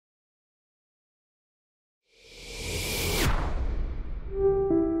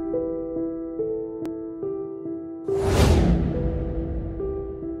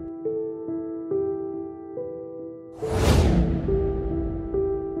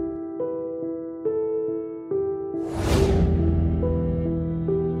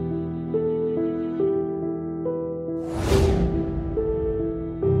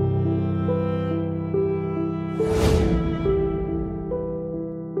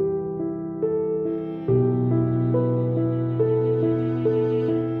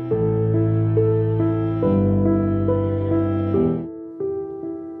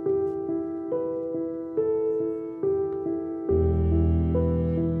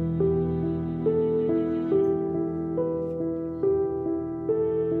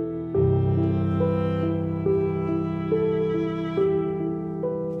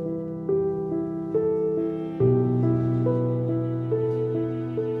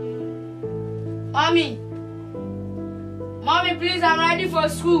Mommy! Mommy, please, I'm ready for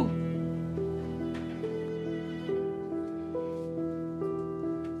school.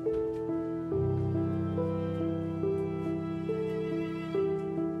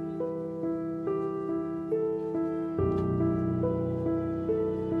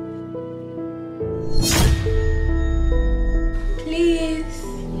 Please.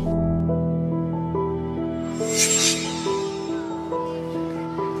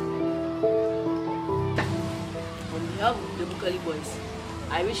 On behalf of the Bukari boys,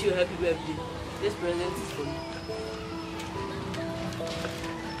 I wish you a happy birthday. This present is for you.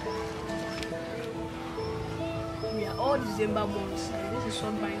 We are all December months, and this is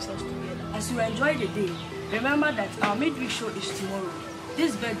what binds us together. As you enjoy the day, remember that our midweek show is tomorrow.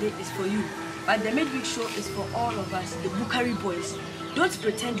 This birthday is for you, but the midweek show is for all of us, the Bukari boys. Don't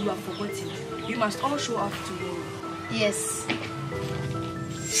pretend you have forgotten. We must all show up tomorrow. Yes.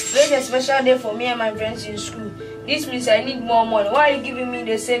 Today is a special day for me and my friends in school. This means I need more money. Why are you giving me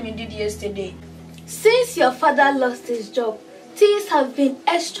the same you did yesterday? Since your father lost his job, things have been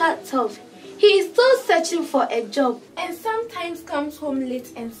extra tough. He is still searching for a job and sometimes comes home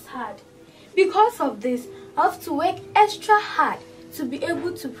late and sad. Because of this, I have to work extra hard to be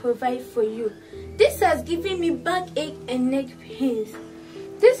able to provide for you. This has given me backache and neck pains.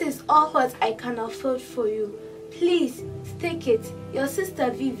 This is all what I can afford for you. Please, take it. Your sister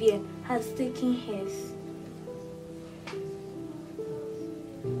Vivian has taken hers.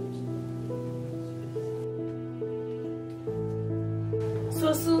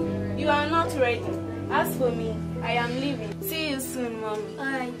 Sosu, you are not ready. As for me, I am leaving. See you soon, Mommy.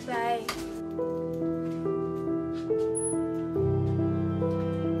 Alright, bye.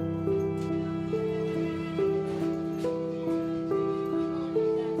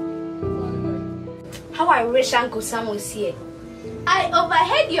 How I wish Uncle Sam was here. I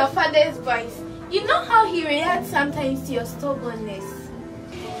overheard your father's voice. You know how he reacts sometimes to your stubbornness.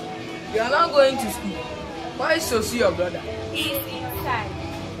 You are not going to school. Why is Sosu your brother? He's inside.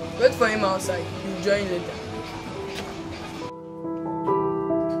 Wait for him outside. He'll join later.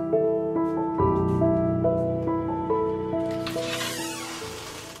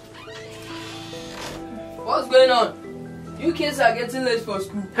 What's going on? You kids are getting late for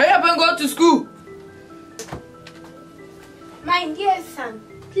school. Hurry up and go to school! My dear son,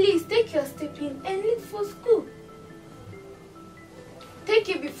 please take your stipend and leave for school. Take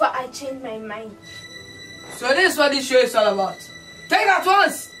it before I change my mind. So this is what this show is all about. Take at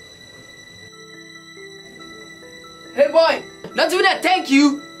once! Hey boy, not even a thank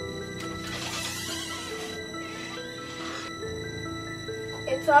you!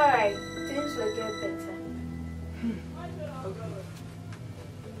 It's alright. Things will get better.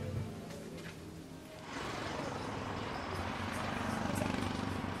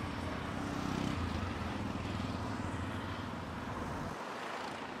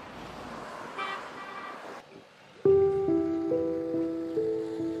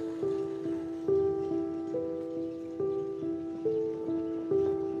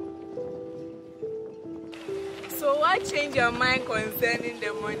 So what changed your mind concerning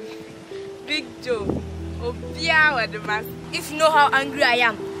the money? Big Joe. Obia or the mask. If you know how angry I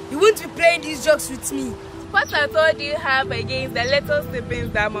am, you won't be playing these jokes with me. What I thought you have against the little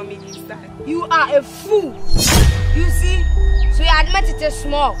siblings that Mommy decided? You are a fool. You see, so you admit it is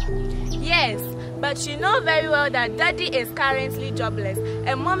small. Yes, but you know very well that Daddy is currently jobless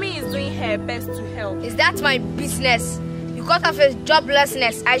and Mommy is doing her best to help. Is that my business? Because of his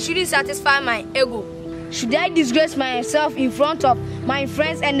joblessness, I shouldn't satisfy my ego. Should I disgrace myself in front of my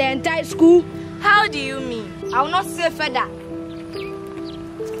friends and the entire school? How do you mean? I will not say further.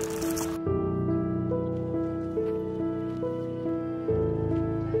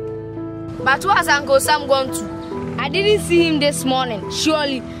 But what has Uncle Sam gone to? I didn't see him this morning.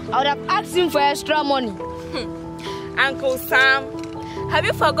 Surely, I would have asked him for extra money. Uncle Sam, have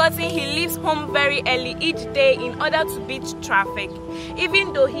you forgotten he leaves home very early each day in order to beat traffic,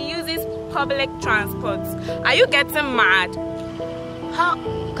 even though he uses public transport? Are you getting mad? How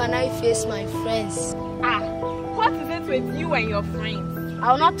can I face my friends? What is it with you and your friends?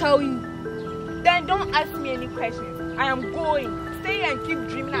 I will not tell you. Then don't ask me any questions. I am going. Stay and keep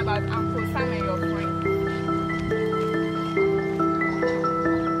dreaming about Uncle Sam and your friends.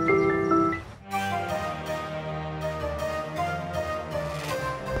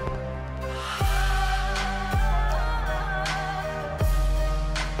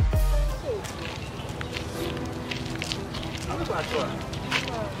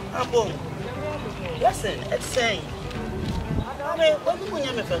 Listen, it's saying.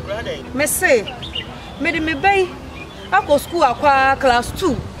 Me say, me bay. I go school aqua class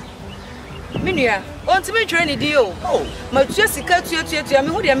 2. Minia, on to me train deal. Oh, my Jessica to me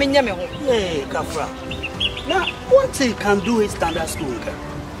who they mean yammy. Hey, Kafra. Now, one thing can do is standard school.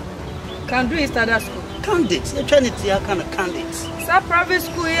 Can do is standard school. Candidates, you're trying to kind of candidates. Sa private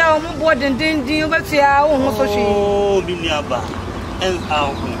school, yeah, I'm more than ding, but yeah, almost so she. Oh, Miniaba. And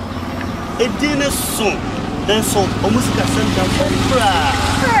how? A dinner soon. Then so, almost a center for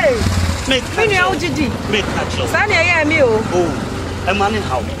Hey, make me how did you make natural. Sunny, I am you. Oh, a man in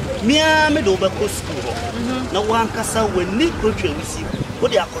how? Mia made over school. No one can say when Nick could receive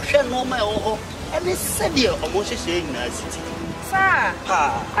what they are caution no my own. And they said here almost saying in the city. Sir,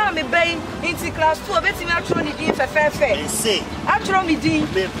 I'm a bay into class 2 of it in our training for fair. They say, I throw me dean.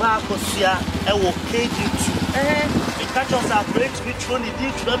 the Parcosia, I will KG2. The catchers are great to be thrown in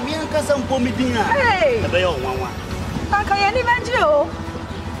the Mianca and Pomidina. Hey, a bay on one. I can't imagine.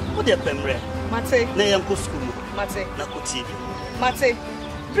 What the Pemre? Mate, Nayamco school. Mate, Nakuti. Mate.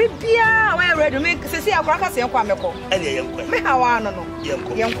 Prepare where ready to make say a crackers and Quameco. And the young Me how I know.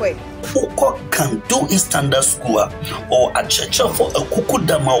 Young quay. Foko can do in standard school or a church for a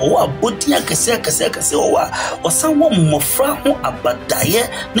kukudama or a botia kase or someone mofra who abadaye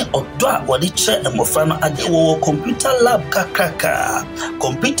ne odwa wadiche and mofrano ade computer lab kakaka.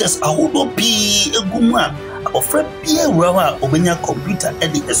 Computers ahudo bi eguma. Ofre bia rawa obenya computer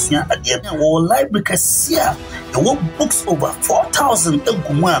edi esua ade wo library kasia wo books over 4,000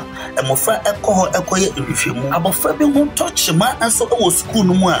 eguma e mofra ekoho ekoye ehwehwemu abofra bi hu touch ma enso e wo school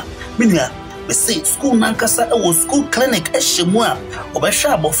no mu a minia we say school nankasa e wo school clinic ehwemu a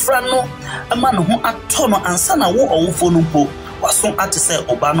obehwa abofra no ama no ho ato no ansa na wo owofo no mpo wason ate say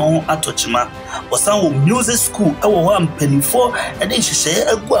oba no ho atochima wasan wo music school e wo ho ampanifo e de hyehyɛ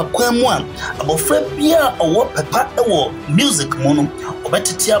agu akwan mu a abofra bia owo pepa e wo music mu no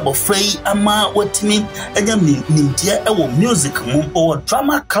obetete abofra yi ama watimi anya nimdia e wo music mu o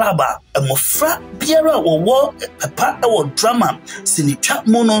drama club a emofra biara wo pepa e wo drama sinitwa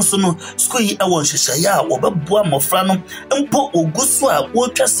mu no nso no school yi e wo hyehyɛ a wo beboa mofra no mpo oguso a wo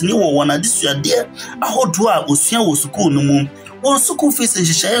twa sini wo wona desuade ahodo a osua wo school no mu one school fees in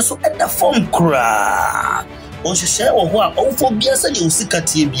Shire so at the form cra. On share or what over Biasa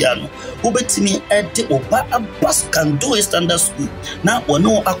Usikati Biano, who bet me at the Oba a bus can do a standard school. Now or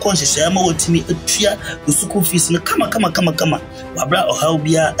no a conscious share more to me a tria with school fees in come. Wabra or how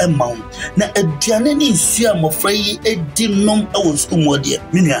be a mount. Now a Gianni Siam of Frey a dinum old school more dear.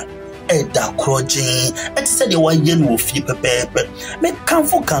 Minia. Da crojing, and said the one yen will flip a paper. Make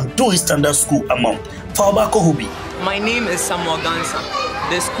comfort can do a standard school amount. For Bako Hobby. My name is Samuel Gansa,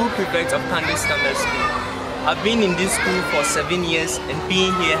 the school prefect of Kandi Standard School. I've been in this school for 7 years and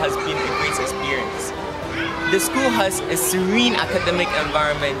being here has been a great experience. The school has a serene academic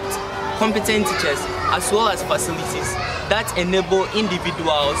environment, competent teachers, as well as facilities that enable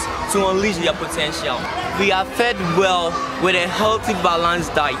individuals to unleash their potential. We are fed well with a healthy,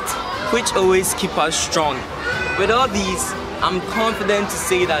 balanced diet, which always keep us strong. With all these, I'm confident to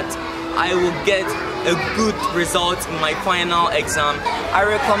say that I will get a good result in my final exam. I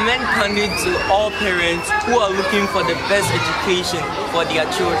recommend Kandi to all parents who are looking for the best education for their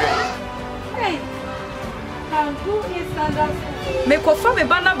children. Hey, can do is standard school. Me confirm me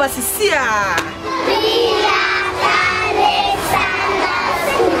bana basisia. We are Kandi Standard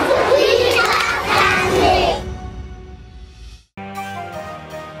School. We are Kandi.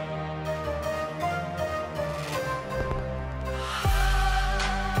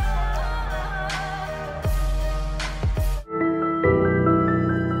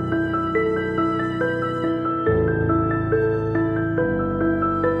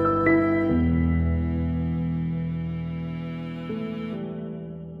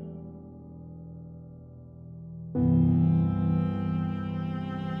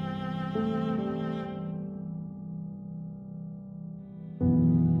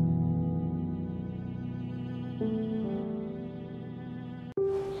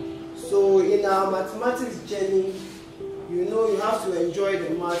 So in our mathematics journey, you know you have to enjoy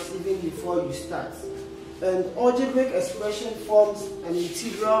the maths even before you start. And algebraic expression forms an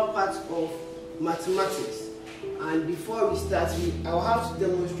integral part of mathematics. And before we start, I'll have to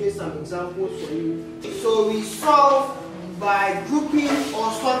demonstrate some examples for you. So we solve by grouping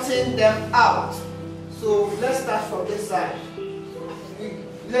or sorting them out. So let's start from this side.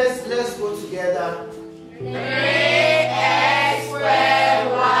 Let's go together. 3x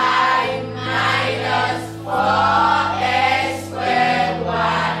squared y minus 4x squared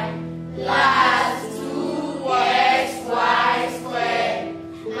y plus 2xy squared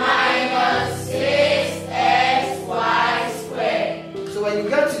minus 6xy squared. So when you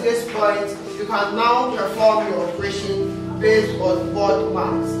get to this point, you can now perform your operation based on board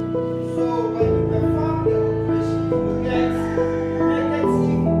maths. So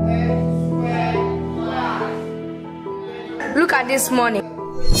at this morning.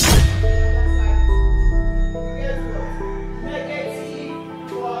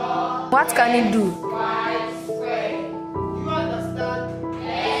 What can it do? Y squared. Do you understand?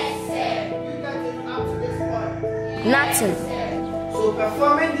 Yes, sir. You get it up to this point. Nothing. So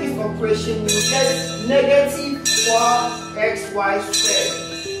performing this operation, you get negative 4xy squared.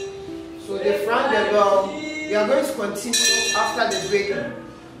 So they front the bell. We are going to continue after the break.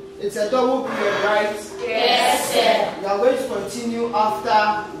 It's a double period, right? Yes, sir. We are going to continue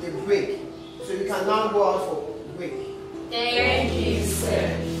after the break. So you can now go out for break. Thank you,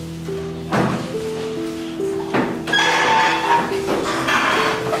 sir.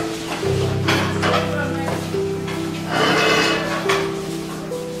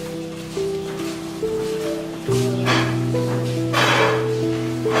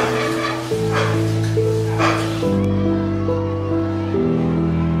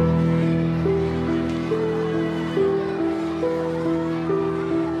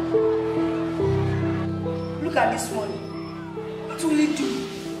 Look at this one. What will it do?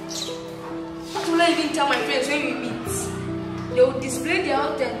 What will I even tell my friends when we meet? They will display their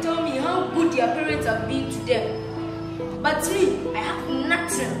health and tell me how good their parents have been to them. But me, I have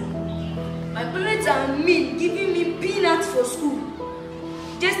nothing. My parents are mean, giving me peanuts for school.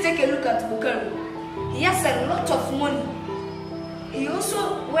 Just take a look at Bukari. He has a lot of money. He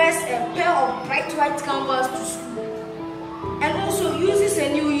also wears a pair of bright white canvas to school. And also uses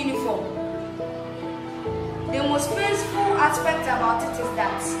a new uniform. The most painful aspect about it is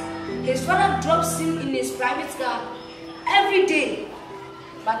that his father drops him in his private car every day.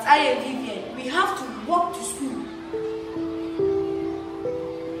 But I and Vivian, we have to walk to school.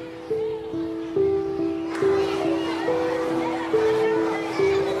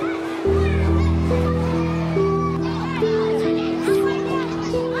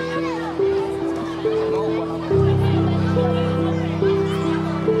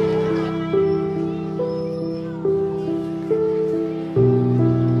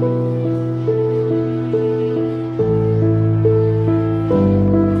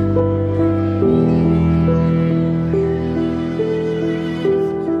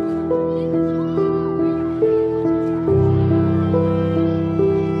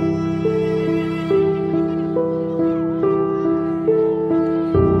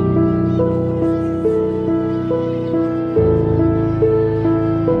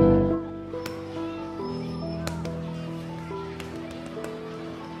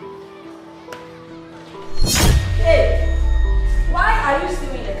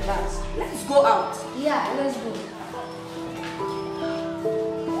 Let's go out. Yeah, let's go.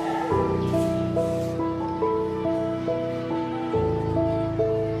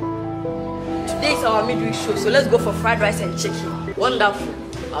 Today is our midweek show, so let's go for fried rice and chicken. Wonderful.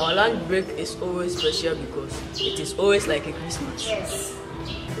 Our lunch break is always special because it is always like a Christmas. Yes.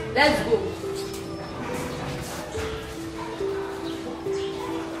 Let's go.